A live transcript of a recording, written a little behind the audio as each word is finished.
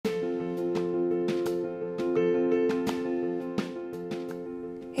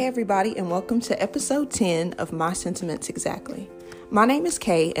Hey everybody, and welcome to episode 10 of My Sentiments Exactly. My name is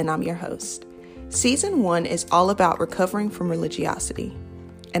Kay, and I'm your host. Season 1 is all about recovering from religiosity,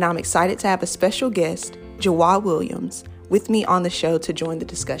 and I'm excited to have a special guest, Jawah Williams, with me on the show to join the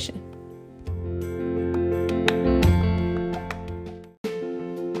discussion.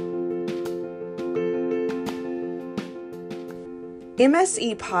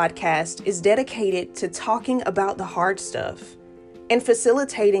 MSE Podcast is dedicated to talking about the hard stuff and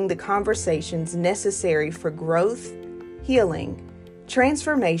facilitating the conversations necessary for growth, healing,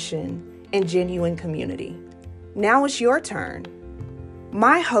 transformation, and genuine community. Now it's your turn.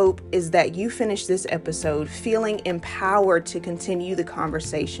 My hope is that you finish this episode feeling empowered to continue the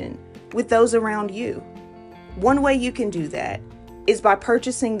conversation with those around you. One way you can do that is by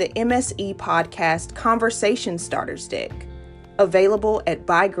purchasing the MSE Podcast Conversation Starters Deck, available at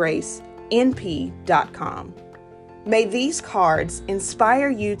bygracenp.com. May these cards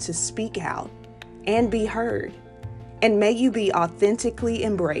inspire you to speak out and be heard, and may you be authentically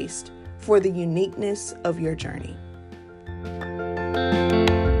embraced for the uniqueness of your journey.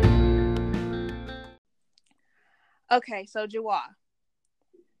 Okay, so Jawah,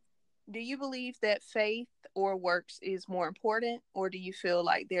 do you believe that faith or works is more important, or do you feel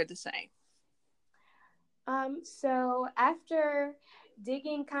like they're the same? So after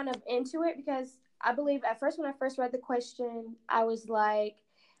digging kind of into it, because I believe at first when I first read the question, I was like,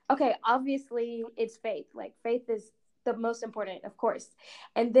 okay, obviously it's faith. Like faith is the most important, of course.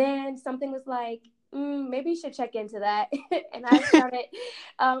 And then something was like, maybe you should check into that. And I started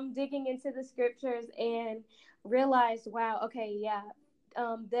digging into the scriptures and realized, wow, okay, yeah.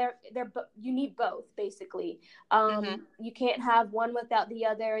 You need both basically. You can't have one without the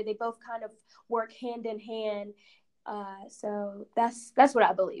other. They both kind of work hand in hand. So that's what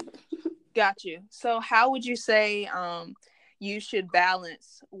I believe. Got you. So how would you say you should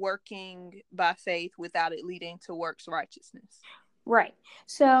balance working by faith without it leading to works righteousness? Right.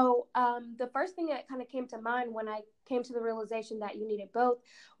 So the first thing that kind of came to mind when I came to the realization that you needed both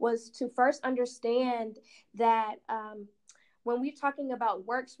was to first understand that when we're talking about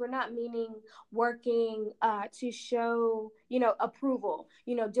works, we're not meaning working to show, approval,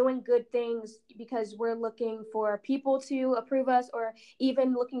 doing good things because we're looking for people to approve us, or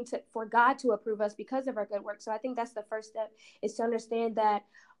even looking for God to approve us because of our good work. So I think that's the first step, is to understand that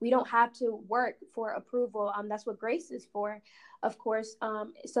we don't have to work for approval. That's what grace is for, of course.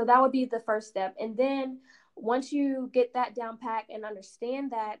 So that would be the first step. And then once you get that down pat and understand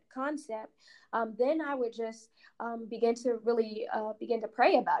that concept, then I would just begin to really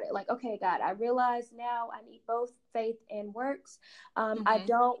pray about it. Like, okay, God, I realize now I need both faith and works. I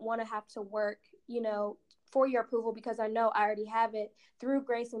don't want to have to work, for your approval, because I know I already have it through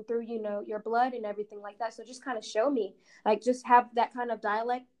grace and through, your blood and everything like that. So just kind of show me, like, just have that kind of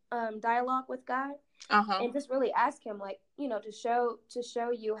dialogue with God, and just really ask him, like, to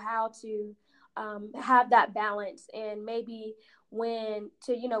show you how to have that balance, and maybe when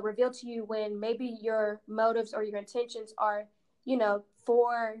to, reveal to you when maybe your motives or your intentions are,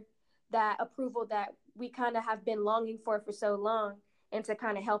 for that approval that we kind of have been longing for so long, and to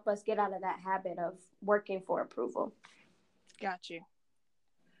kind of help us get out of that habit of working for approval. Got you.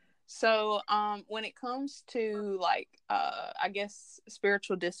 So when it comes to, like, I guess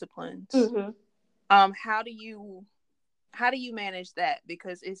spiritual disciplines, how do you manage that?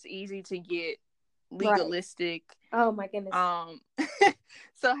 Because it's easy to get legalistic. Right. Oh my goodness.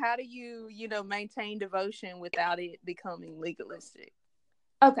 So how do you, maintain devotion without it becoming legalistic?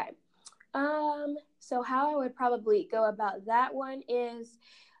 Okay. So how I would probably go about that one is,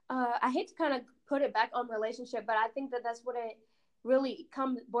 I hate to kind of put it back on relationship, but I think that that's what it really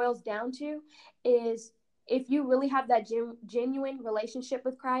boils down to, is if you really have that genuine relationship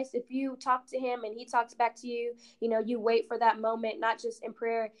with Christ, if you talk to him and he talks back to you, you wait for that moment, not just in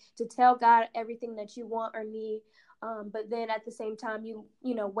prayer to tell God everything that you want or need, but then at the same time, you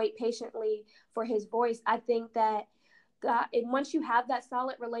wait patiently for his voice. I think that God, and once you have that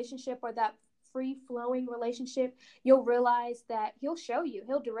solid relationship, or that free-flowing relationship, you'll realize that he'll show you,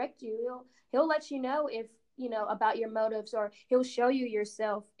 he'll direct you, he'll let you know if, about your motives, or he'll show you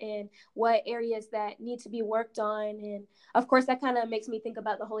yourself and what areas that need to be worked on. And of course, that kind of makes me think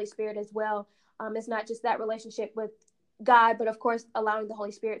about the Holy Spirit as well. It's not just that relationship with God, but of course, allowing the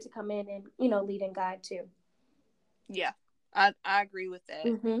Holy Spirit to come in and, lead and guide too. Yeah, I agree with that.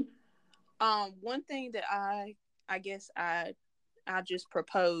 One thing that I guess I just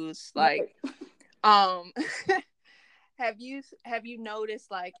propose, like, have you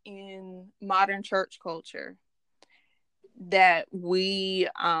noticed, like, in modern church culture, that we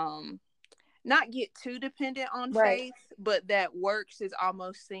not get too dependent on Right. faith, but that works is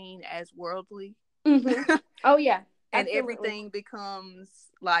almost seen as worldly. Mm-hmm. Oh yeah, And absolutely. everything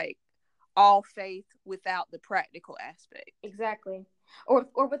becomes like all faith without the practical aspect. Exactly.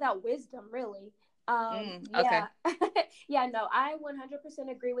 Or without wisdom, really. Okay. Yeah. Yeah, no, I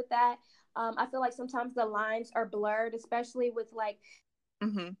 100% agree with that. I feel like sometimes the lines are blurred, especially with like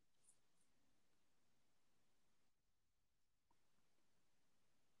Mm-hmm.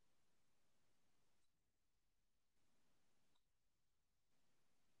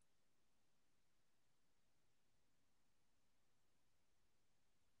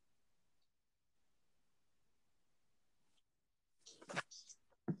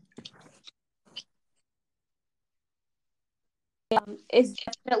 it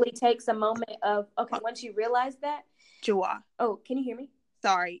definitely takes a moment of okay, once you realize that. Jawah. Oh, can you hear me?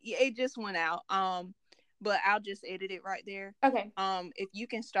 Sorry. Yeah, it just went out. But I'll just edit it right there. Okay. If you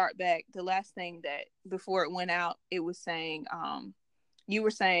can start back, the last thing that before it went out, it was saying, you were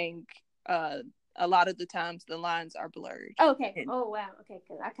saying, a lot of the times the lines are blurred. Okay. And, Oh wow. Okay,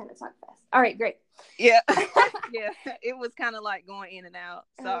 because I kind of talk fast. All right, great. yeah. Yeah. It was kind of like going in and out.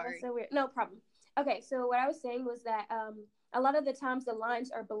 Oh, that's Sorry. so weird. No problem. Okay, so what I was saying was that a lot of the times the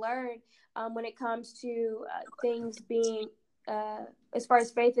lines are blurred when it comes to things being, as far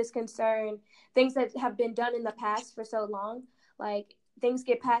as faith is concerned, things that have been done in the past for so long. Like things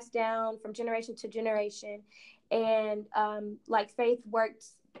get passed down from generation to generation, and like faith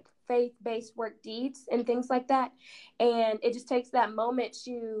based work deeds and things like that. And it just takes that moment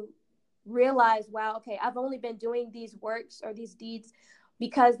to realize, wow, okay, I've only been doing these works or these deeds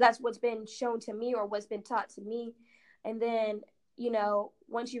because that's what's been shown to me or what's been taught to me. And then,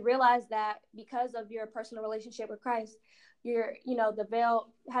 once you realize that because of your personal relationship with Christ, the veil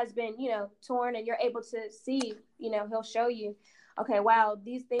has been, torn, and you're able to see, he'll show you, okay, wow,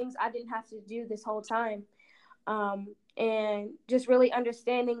 these things I didn't have to do this whole time. And just really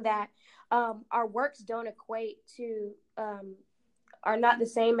understanding that our works don't equate to, are not the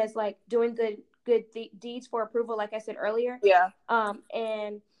same as like doing good deeds for approval, like I said earlier. Yeah.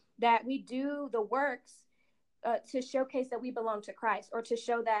 And that we do the works to showcase that we belong to Christ, or to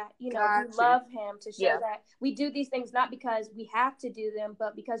show that we love Him, to show that we do these things not because we have to do them,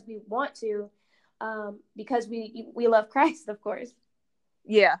 but because we want to, because we love Christ, of course.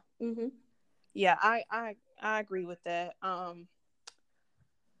 Yeah. Mm-hmm. Yeah, I agree with that.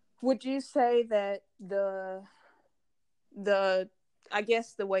 Would you say that the I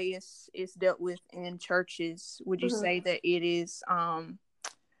guess the way it's dealt with in churches, would you Mm-hmm. say that it is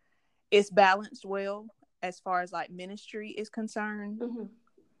it's balanced well as far as like ministry is concerned, Mm-hmm.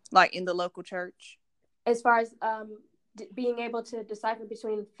 like in the local church? As far as being able to decipher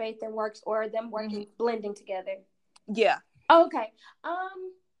between faith and works, or them working, blending together. Yeah. Okay.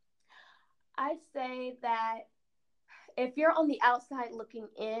 I'd say that if you're on the outside looking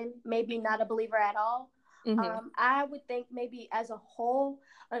in, maybe not a believer at all, I would think maybe as a whole,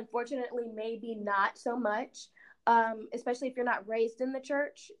 unfortunately, maybe not so much, especially if you're not raised in the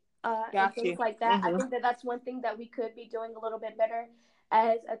church and things like that. I think that that's one thing that we could be doing a little bit better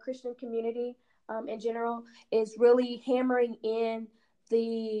as a Christian community in general, is really hammering in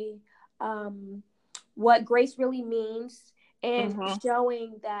the what grace really means, and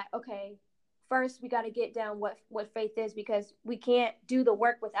showing that, okay, first we got to get down what faith is, because we can't do the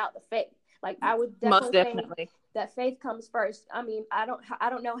work without the faith. Like I would definitely say that faith comes first. I mean, I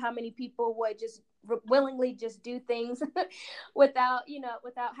don't know how many people would just willingly just do things without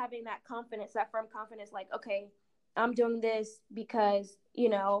having that confidence, that firm confidence, like, okay, I'm doing this because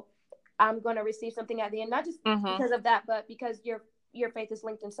I'm going to receive something at the end, not just because of that, but because your faith is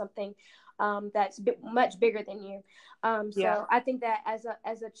linked in something that's much bigger than you. So I think that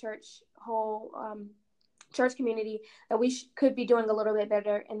as a church whole church community, that we could be doing a little bit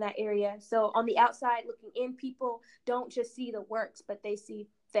better in that area. So on the outside looking in, people don't just see the works, but they see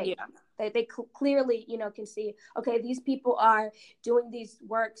faith. They clearly can see, okay, these people are doing these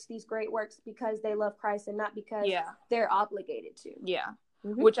works, these great works, because they love Christ, and not because they're obligated to.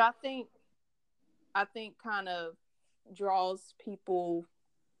 Which I think kind of draws people,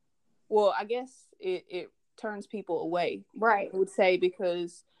 well, I guess it turns people away, right? I would say,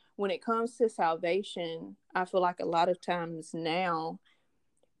 because when it comes to salvation, I feel like a lot of times now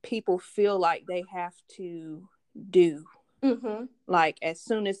people feel like they have to do, like as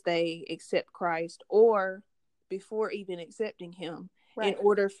soon as they accept Christ, or before even accepting Him, in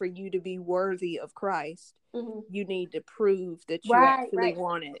order for you to be worthy of Christ, you need to prove that you actually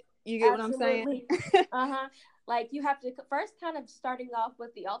want it. You get what I'm saying? Like, you have to first kind of starting off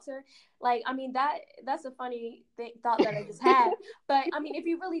with the altar. Like, I mean, that's a funny thought that I just had. But I mean, if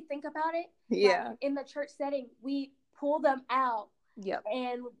you really think about it, Yeah. like, in the church setting, we pull them out. Yep.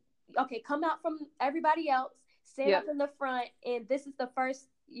 And okay, come out from everybody else, stand up in the front, and this is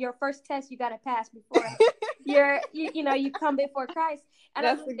your first test you got to pass before you come before Christ. And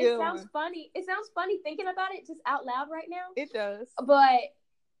That's a good sounds one. funny. It sounds funny thinking about it just out loud right now. It does. But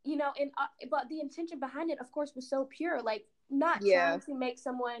but the intention behind it, of course, was so pure. Like, not trying to make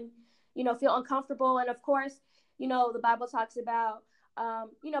someone, feel uncomfortable. And of course, the Bible talks about,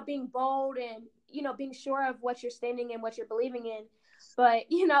 being bold and, being sure of what you're standing in, what you're believing in. But,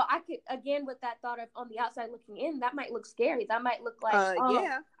 I could, again, with that thought of on the outside looking in, that might look scary. That might look like,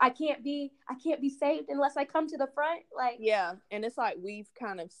 I can't be saved unless I come to the front. Like, yeah. And it's like, we've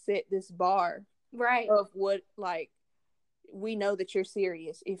kind of set this bar, right, of what, like, we know that you're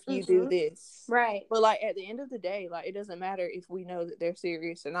serious if you do this. Right. But like, at the end of the day, like, it doesn't matter if we know that they're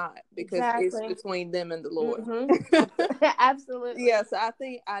serious or not, because it's between them and the Lord. Absolutely. Yeah. So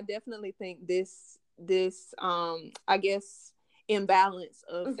I definitely think this I guess imbalance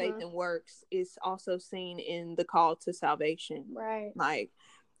of faith and works is also seen in the call to salvation. Right. Like,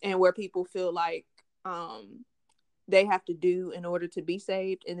 and where people feel like they have to do in order to be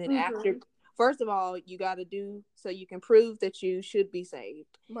saved, and then after, first of all, you got to do so you can prove that you should be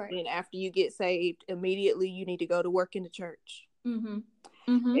saved. Right. And after you get saved, immediately you need to go to work in the church. And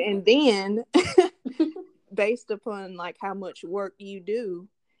then based upon like how much work you do,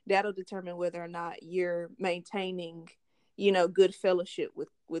 that'll determine whether or not you're maintaining, good fellowship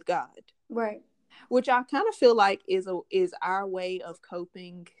with God. Right. Which I kind of feel like is our way of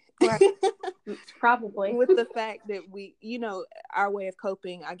coping. Right. Probably. With the fact that we, our way of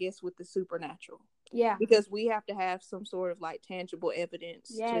coping, I guess, with the supernatural. Yeah. Because we have to have some sort of like tangible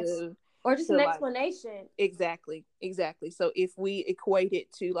evidence or just an explanation. Exactly. So if we equate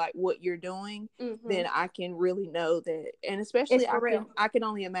it to like what you're doing, then I can really know that. And especially I can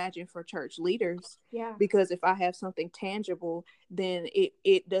only imagine for church leaders. Yeah. Because if I have something tangible, then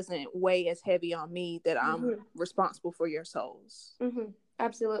it doesn't weigh as heavy on me that I'm responsible for your souls.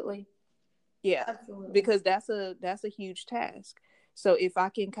 Absolutely. Yeah. Absolutely. Because that's a huge task. So if I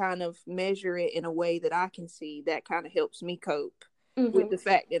can kind of measure it in a way that I can see, that kind of helps me cope with the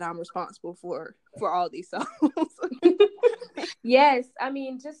fact that I'm responsible for all these souls. Yes, I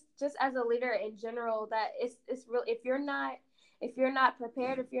mean, just as a leader in general, that it's real. If you're not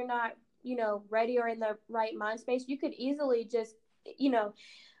prepared, if you're not ready or in the right mind space, you could easily just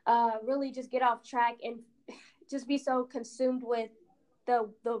really just get off track and just be so consumed with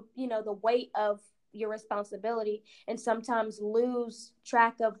the weight of your responsibility, and sometimes lose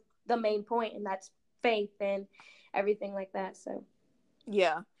track of the main point, and that's faith and everything like that. So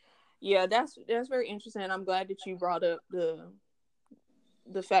yeah, that's very interesting. I'm glad that you brought up the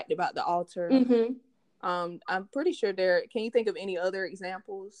fact about the altar. I'm pretty sure can you think of any other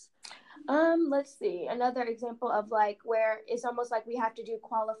examples? Let's see. Another example of like where it's almost like we have to do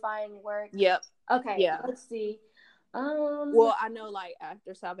qualifying work. Yep. Okay. Yeah. Let's see. Well, I know, like,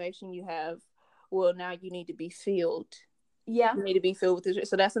 after salvation you have, now you need to be filled. Yeah. You need to be filled with this.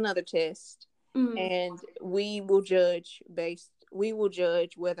 So that's another test. And we will judge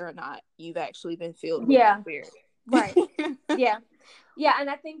whether or not you've actually been filled with the Spirit. Right. Yeah. And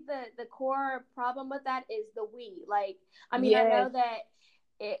I think the core problem with that is the we. Like, I mean, I know that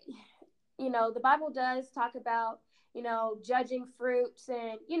it, the Bible does talk about, judging fruits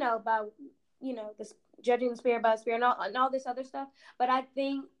and, by, this judging the spirit by the spirit and all this other stuff. But I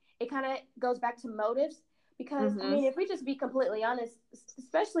think it kind of goes back to motives, because I mean, if we just be completely honest,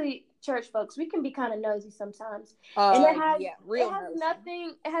 especially church folks, we can be kind of nosy sometimes. And it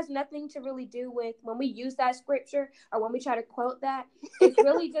has nothing to really do with when we use that scripture or when we try to quote that. It's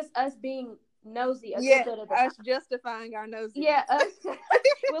really just us being nosy. Us justifying our nosy. Yeah.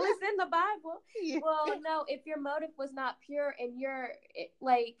 Well, it's in the Bible. Yeah. Well, no, if your motive was not pure and you're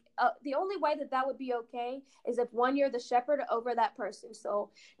like, the only way that would be okay is if, one, you're the shepherd over that person.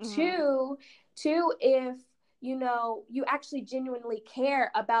 So two, if you actually genuinely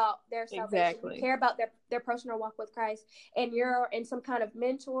care about their salvation, you care about their personal walk with Christ, and you're in some kind of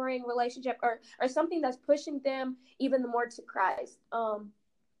mentoring relationship or something that's pushing them even more to Christ.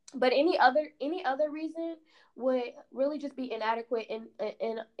 But any other reason would really just be inadequate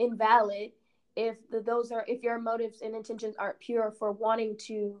and invalid if your motives and intentions aren't pure for wanting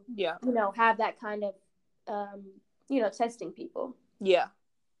to have that kind of testing people. Yeah.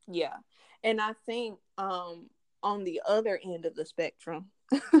 And I think on the other end of the spectrum,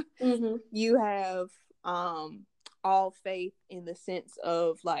 you have all faith in the sense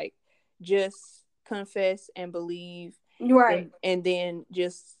of like just confess and believe, Right. and then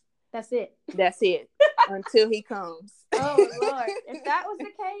just That's it. until he comes. Oh Lord, if that was the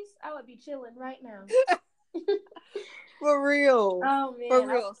case, I would be chilling right now. For real. Oh man. For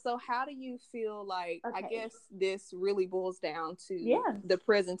real. So how do you feel like, Okay. I guess this really boils down to Yeah. the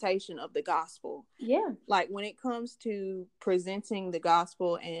presentation of the gospel. Yeah. Like when it comes to presenting the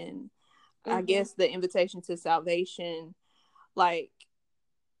gospel and I Mhm. guess the invitation to salvation, like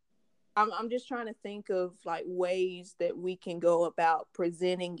I'm just trying to think of like ways that we can go about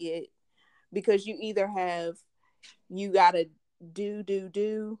presenting it, because you either have, you gotta do,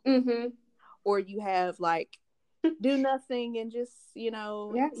 Mm-hmm. or you have like do nothing and just,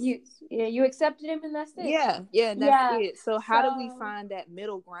 Yeah. You accepted him and that's it. yeah, and that's Yeah. it. So how do we So- find that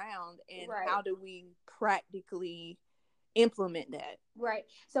middle ground, and Right. how do we practically implement that? Right.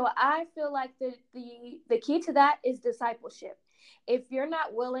 So I feel like the key to that is discipleship. If you're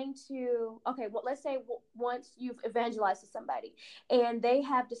not willing to, okay, well, let's say once you've evangelized to somebody and they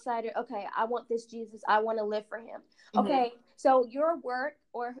have decided, okay, I want this Jesus, I want to live for him. Okay, so your work,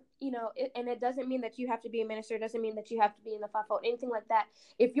 or and it doesn't mean that you have to be a minister, it doesn't mean that you have to be in the fivefold, anything like that.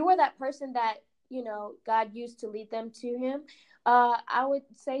 If you were that person that God used to lead them to him, I would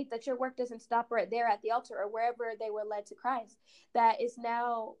say that your work doesn't stop right there at the altar or wherever they were led to Christ. That is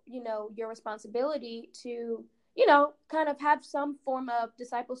now, your responsibility to, kind of have some form of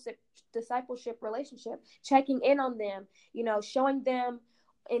discipleship relationship, checking in on them, showing them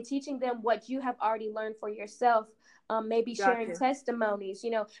and teaching them what you have already learned for yourself. Maybe sharing Gotcha. testimonies,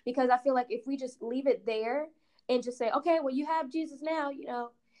 because I feel like if we just leave it there and just say, okay, well, you have Jesus now,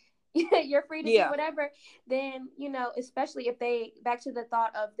 you're free to do whatever, then, especially if they, back to the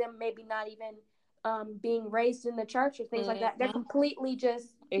thought of them maybe not even being raised in the church or things like that, they're completely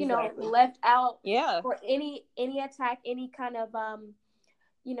just, left out for any attack, any kind of,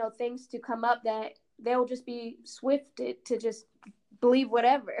 things to come up, that they'll just be swifted to just believe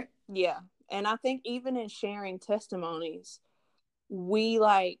whatever. Yeah. And I think even in sharing testimonies, we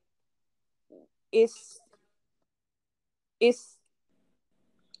like, it's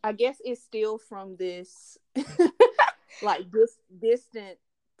I guess it's still from this like this distant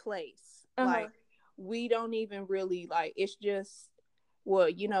place. Like we don't even really like, it's just, well,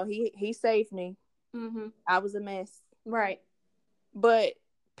 he saved me. I was a mess. Right. But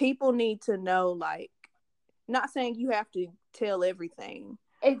people need to know, like, not saying you have to tell everything.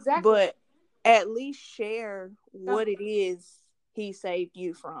 Exactly. But at least share what it is he saved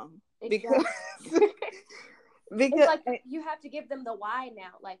you from. Exactly. Because it's like you have to give them the why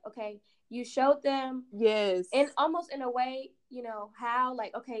now. Like, okay, you showed them. Yes. And almost in a way, how,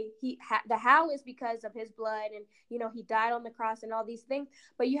 like, okay, the how is because of his blood and, he died on the cross and all these things.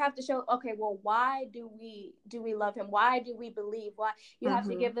 But you have to show, okay, well, why do we love him? Why do we believe? Why? You have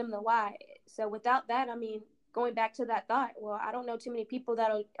to give them the why. So without that, I mean, going back to that thought, well, I don't know too many people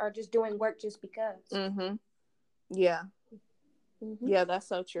that are just doing work just because. Yeah. Yeah, that's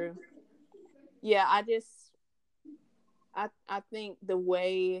so true. Yeah, I think the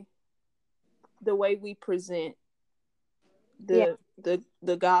way we present the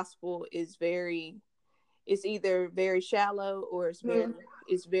gospel is it's either very shallow or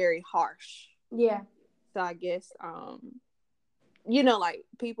it's very harsh. Yeah. So I guess like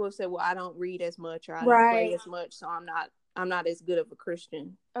people have said, well, I don't read as much, or I don't pray as much, so I'm not as good of a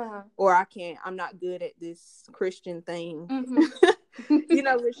Christian. Or I'm not good at this Christian thing.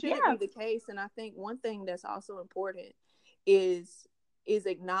 It shouldn't be the case. And I think one thing that's also important is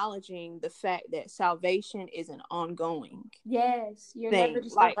acknowledging the fact that salvation is an ongoing you're thing. Never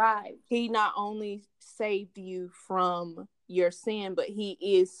just like arrived. He not only saved you from your sin, but he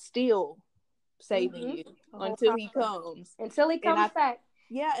is still saving you until he comes back.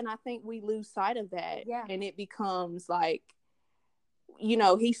 Yeah, and I think we lose sight of that. Yeah. And it becomes like,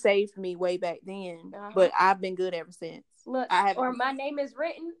 he saved me way back then, but I've been good ever since. Look, or my name is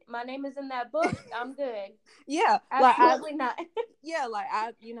written, my name is in that book, I'm good. Yeah. Absolutely not. Yeah, like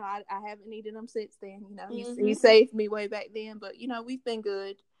I haven't needed him since then. He saved me way back then, but we've been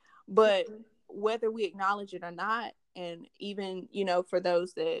good. But whether we acknowledge it or not, and even for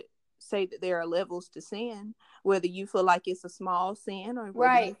those that say that there are levels to sin, whether you feel like it's a small sin or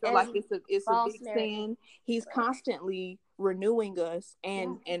whether you feel like it's a big sin, he's constantly renewing us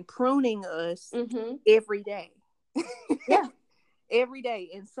and pruning us every day. Yeah. Every day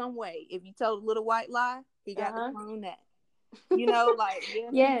in some way. If you told a little white lie, he got to prune that.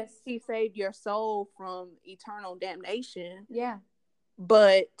 Yes. He saved your soul from eternal damnation. Yeah.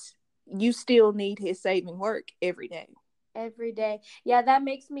 But you still need his saving work every day. Every day. Yeah, that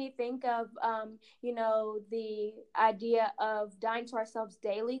makes me think of the idea of dying to ourselves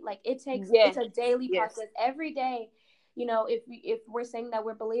daily. Like it's Yes. a daily Yes. process every day. If we're saying that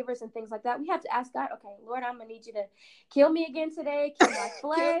we're believers and things like that, we have to ask God, okay, Lord, I'm gonna need you to kill me again today, kill my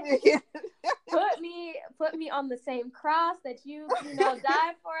Kill flesh, me again. put me on the same cross that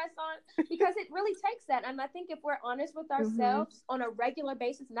died for us on, because it really takes that. And I think if we're honest with ourselves on a regular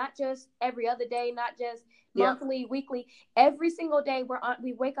basis, not just every other day, not just monthly, weekly, every single day,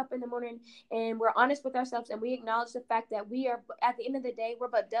 we wake up in the morning and we're honest with ourselves, and we acknowledge the fact that we are, at the end of the day, we're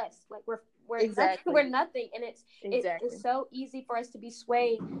but dust. Like we're Exactly. we're nothing. And Exactly. it's so easy for us to be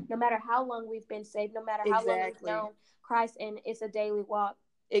swayed, no matter how long we've been saved, no matter how long we've known Christ. And it's a daily walk.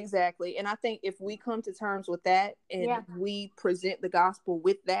 Exactly. And I think if we come to terms with that, and we present the gospel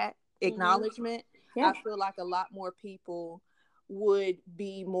with that acknowledgement, I feel like a lot more people would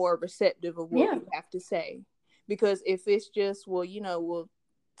be more receptive of what we have to say. Because if it's just,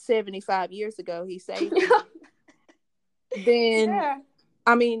 75 years ago he saved me, then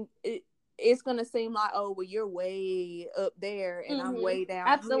I mean, it's gonna seem like, oh, well, you're way up there and I'm way down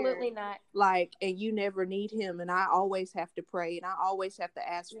Absolutely here. not. Like, and you never need him, and I always have to pray, and I always have to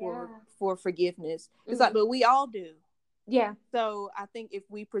ask for forgiveness. It's like, but we all do. Yeah. So I think if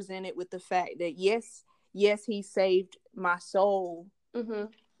we present it with the fact that yes, he saved my soul,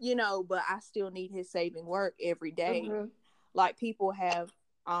 but I still need his saving work every day. Like, people have,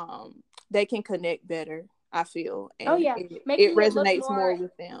 they can connect better, I feel. And it resonates more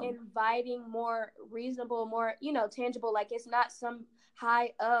with them. Inviting, more reasonable, more, tangible. Like, it's not some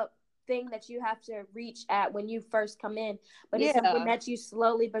high up thing that you have to reach at when you first come in, but it's something that you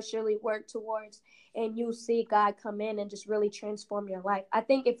slowly but surely work towards, and you see God come in and just really transform your life. I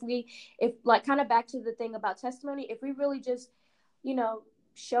think if like, kind of back to the thing about testimony, if we really just,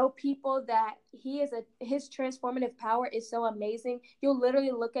 show people that his transformative power is so amazing, you'll literally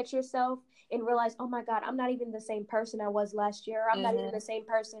look at yourself and realize, oh my God, I'm not even the same person I was last year. I'm not even the same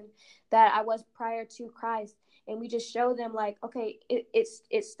person that I was prior to Christ. And we just show them, like, okay,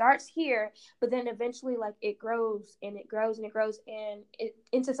 it starts here, but then eventually, like, it grows and it grows and it grows and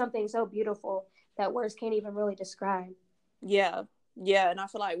into something so beautiful that words can't even really describe. Yeah. And I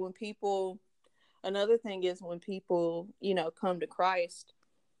feel like another thing is when people, come to Christ,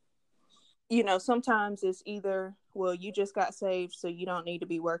 sometimes it's either, well, you just got saved, so you don't need to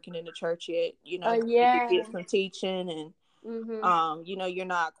be working in the church yet. You need to get some teaching, and you're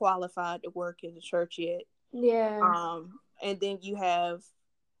not qualified to work in the church yet. Yeah. And then you have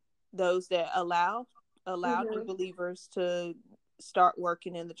those that allow new believers to start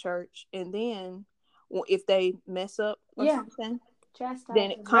working in the church, and then if they mess up or something,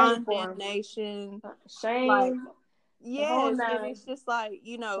 then condemnation, shame, like, yes, and it's just like,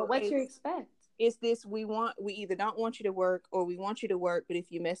 but what you expect? It's this: we either don't want you to work, or we want you to work, but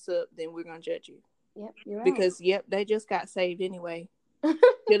if you mess up, then we're gonna judge you. Yep, you're right. Because they just got saved anyway.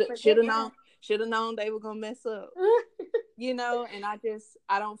 Should have known they were gonna mess up. And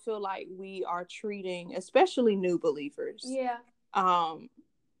I don't feel like we are treating, especially new believers,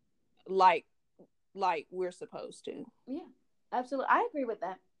 like we're supposed to. Yeah, absolutely. I agree with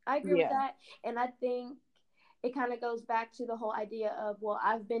that. And I think it kind of goes back to the whole idea of, well,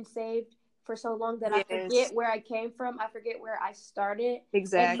 I've been saved for so long that I forget where I came from. I forget where I started.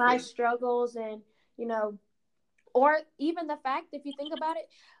 Exactly. And my struggles, and, or even the fact, if you think about it,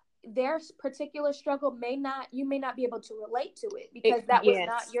 their particular struggle you may not be able to relate to it, because that was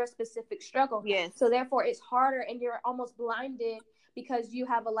not your specific struggle. Yes. So therefore it's harder, and you're almost blinded because you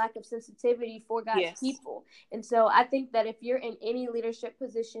have a lack of sensitivity for God's people. And so I think that if you're in any leadership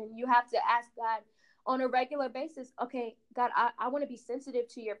position, you have to ask God on a regular basis, okay, God, I want to be sensitive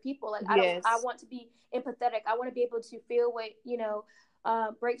to your people. Like, I want to be empathetic. I want to be able to feel what,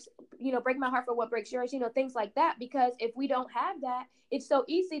 break my heart for what breaks yours, things like that. Because if we don't have that, it's so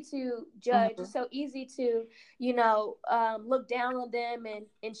easy to judge. It's so easy to, look down on them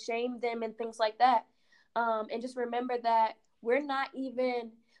and shame them and things like that. And just remember that we're not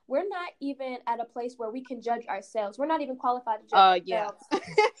even at a place where we can judge ourselves. We're not even qualified to judge ourselves.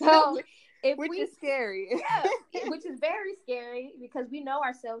 So which is scary. Which is very scary, because we know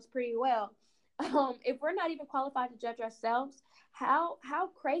ourselves pretty well. If we're not even qualified to judge ourselves, how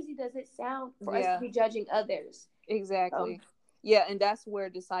crazy does it sound for us to be judging others? Exactly. And that's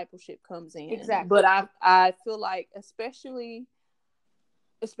where discipleship comes in. Exactly. But I feel like, especially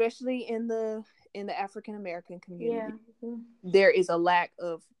in the African American community, there is a lack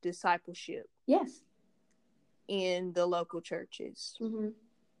of discipleship. Yes. In the local churches.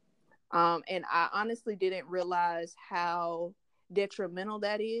 And I honestly didn't realize how detrimental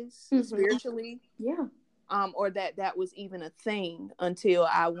that is spiritually. Yeah. or that was even a thing until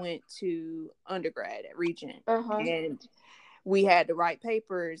I went to undergrad at Regent. And we had to write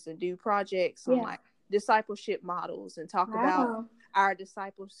papers and do projects on like discipleship models and talk about our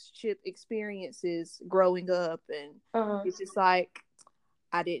discipleship experiences growing up. And it's just like,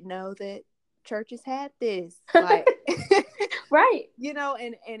 I didn't know that churches had this, like, right. You know,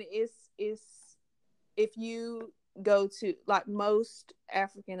 and it's if you go to like most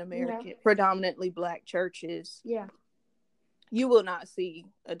African American, predominantly Black churches, you will not see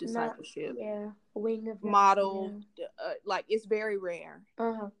a discipleship wing of model. Like, it's very rare.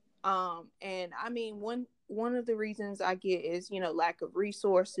 And I mean, one of the reasons I get is, you know, lack of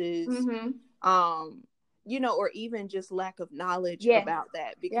resources, you know, or even just lack of knowledge about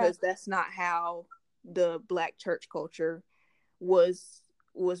that, because that's not how the Black church culture was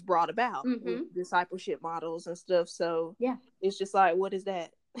brought about, with discipleship models and stuff. So it's just like, what is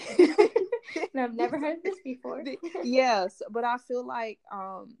that? No, I've never heard this before. Yes, but I feel like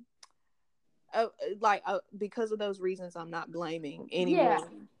because of those reasons, I'm not blaming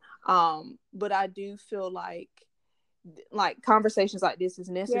anyone. But I do feel like conversations like this is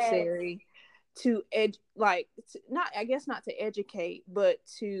necessary to not to educate, but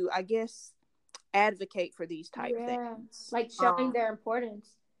to, I guess, advocate for these type things, like showing their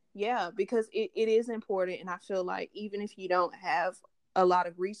importance. Because it is important. And I feel like even if you don't have a lot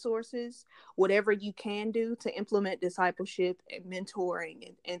of resources, whatever you can do to implement discipleship and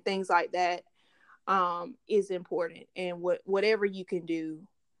mentoring and things like that is important, and whatever you can do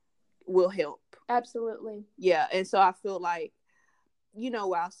will help. Absolutely. And so I feel like, you know,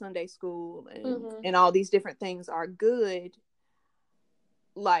 while Sunday school and all these different things are good,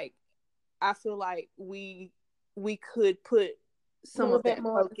 like, I feel like we could put some of that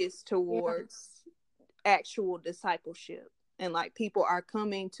focus towards actual discipleship, and like people are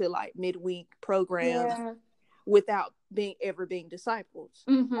coming to like midweek programs without being discipled.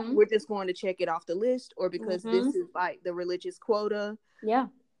 We're just going to check it off the list, or because this is like the religious quota,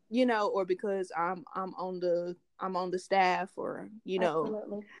 you know, or because I'm on the staff, or, you know.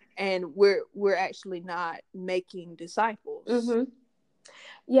 Absolutely. And we're actually not making disciples.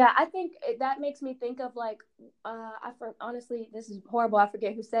 I think that makes me think of like, honestly, this is horrible. I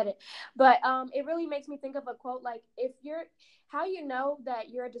forget who said it, but it really makes me think of a quote, like, how you know that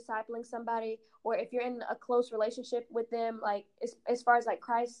you're discipling somebody, or if you're in a close relationship with them, like as far as like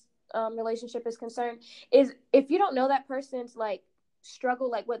Christ's relationship is concerned, is if you don't know that person's like struggle,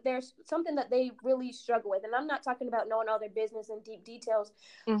 like what there's something that they really struggle with. And I'm not talking about knowing all their business and deep details,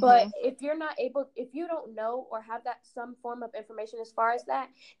 but if you don't know or have that some form of information as far as that,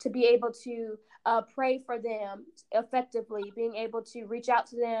 to be able to pray for them effectively, being able to reach out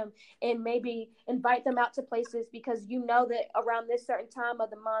to them and maybe invite them out to places, because you know that around this certain time of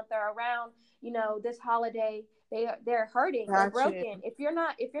the month, or around, you know, this holiday, they're hurting or broken. If you're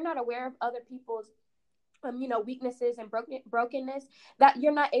not aware of other people's you know, weaknesses and brokenness, that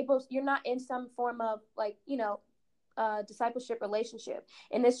you're not in some form of like, you know, discipleship relationship.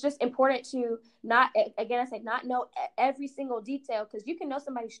 And it's just important to not know every single detail, because you can know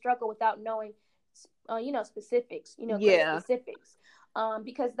somebody's struggle without knowing you know, specifics, you know, specifics,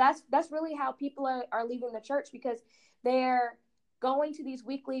 because that's really how people are leaving the church, because they're going to these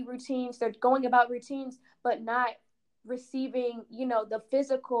weekly routines, they're going about routines, but not receiving, you know, the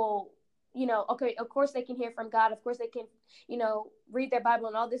physical, you know, okay, of course they can hear from God, of course they can, you know, read their Bible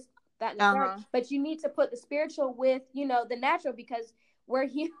and all this, that, and the third, but you need to put the spiritual with, you know, the natural, because we're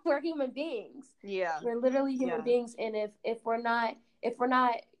human beings. We're literally human beings, and if we're not,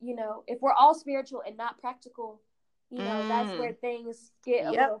 you know, if we're all spiritual and not practical, you know, that's where things get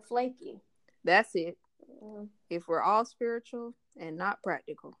a little flaky. That's it. If we're all spiritual and not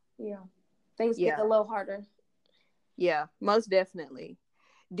practical, things get a little harder. Most definitely.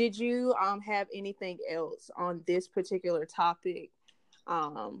 Did you have anything else on this particular topic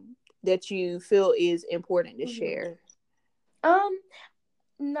that you feel is important to share?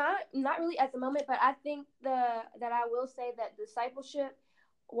 Not really at the moment, but I think that I will say that discipleship,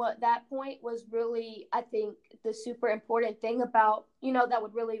 that point was really, I think, the super important thing about, you know, that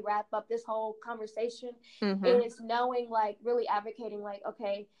would really wrap up this whole conversation, is knowing, like, really advocating, like,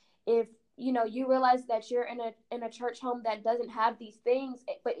 okay, if, you know, you realize that you're in a church home that doesn't have these things,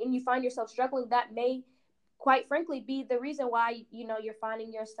 and you find yourself struggling, that may quite frankly be the reason why, you know, you're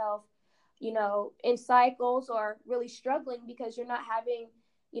finding yourself, you know, in cycles or really struggling, because you're not having,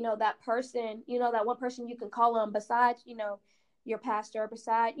 you know, that person, you know, that one person you can call on besides, you know, your pastor,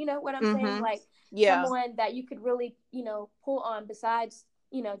 beside, you know what I'm saying? Like, someone that you could really, you know, pull on besides,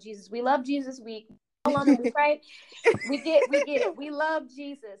 you know, Jesus. We love Jesus. We on us, right? We get it. We love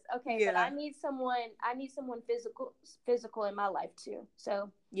Jesus. Okay, Yeah. but I need someone physical in my life too.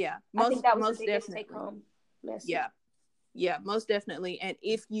 So yeah, I think that was the biggest definitely. take home message. Yeah, most definitely. And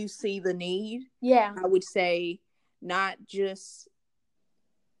if you see the need, yeah, I would say not just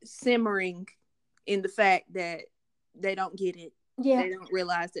simmering in the fact that they don't get it. Yeah. They don't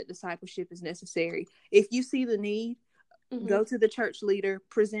realize that discipleship is necessary. If you see the need, Mm-hmm. go to the church leader,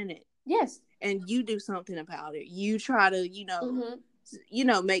 present it. Yes. And you do something about it. You try to,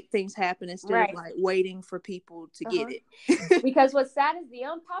 Mm-hmm. Make things happen instead Right. of like waiting for people to get it. Because what's sad is the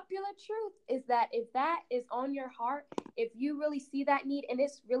unpopular truth is that if that is on your heart, if you really see that need and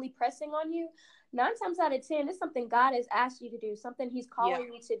it's really pressing on you, 9 times out of 10, it's something God has asked you to do, something He's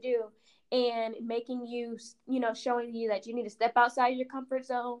calling you to do, and making you, showing you that you need to step outside your comfort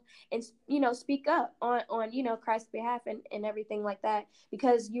zone and, speak up on Christ's behalf and everything like that,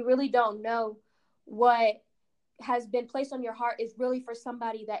 because you really don't know what has been placed on your heart is really for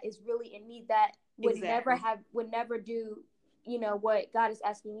somebody that is really in need, that would never do, what God is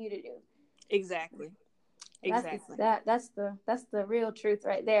asking you to do. Exactly. That's the real truth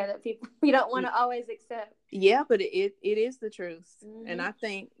right there that we don't want to always accept. Yeah, but it is the truth. Mm-hmm. And I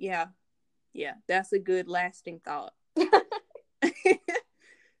think, that's a good lasting thought.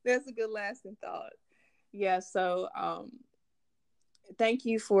 That's a good lasting thought. Yeah. So, thank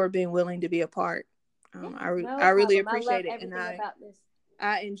you for being willing to be a part. I really appreciate it. And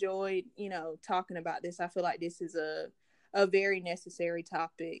I enjoyed, talking about this. I feel like this is a very necessary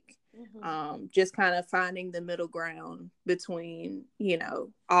topic. Mm-hmm. Just kind of finding the middle ground between,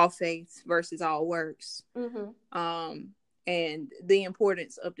 all faiths versus all works. Mm-hmm. And the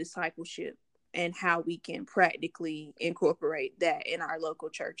importance of discipleship and how we can practically incorporate that in our local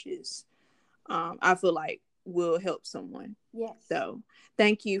churches. I feel like will help someone. Yes. So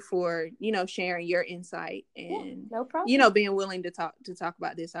thank you for, sharing your insight and, no problem. Being willing to talk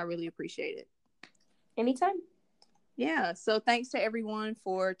about this. I really appreciate it. Anytime. Yeah. So thanks to everyone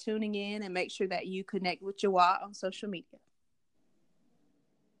for tuning in, and make sure that you connect with Jawad on social media.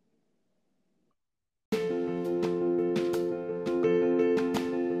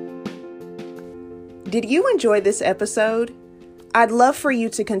 Did you enjoy this episode? I'd love for you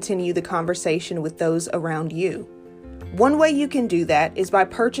to continue the conversation with those around you. One way you can do that is by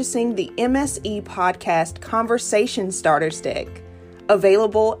purchasing the MSE Podcast Conversation Starters Deck,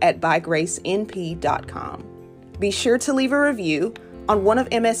 available at bygracenp.com. Be sure to leave a review on one of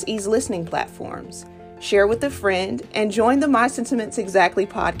MSE's listening platforms, share with a friend, and join the My Sentiments Exactly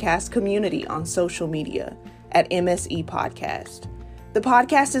podcast community on social media at MSE Podcast. The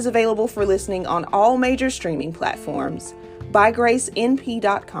podcast is available for listening on all major streaming platforms,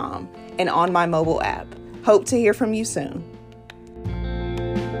 bygracenp.com, and on my mobile app. Hope to hear from you soon.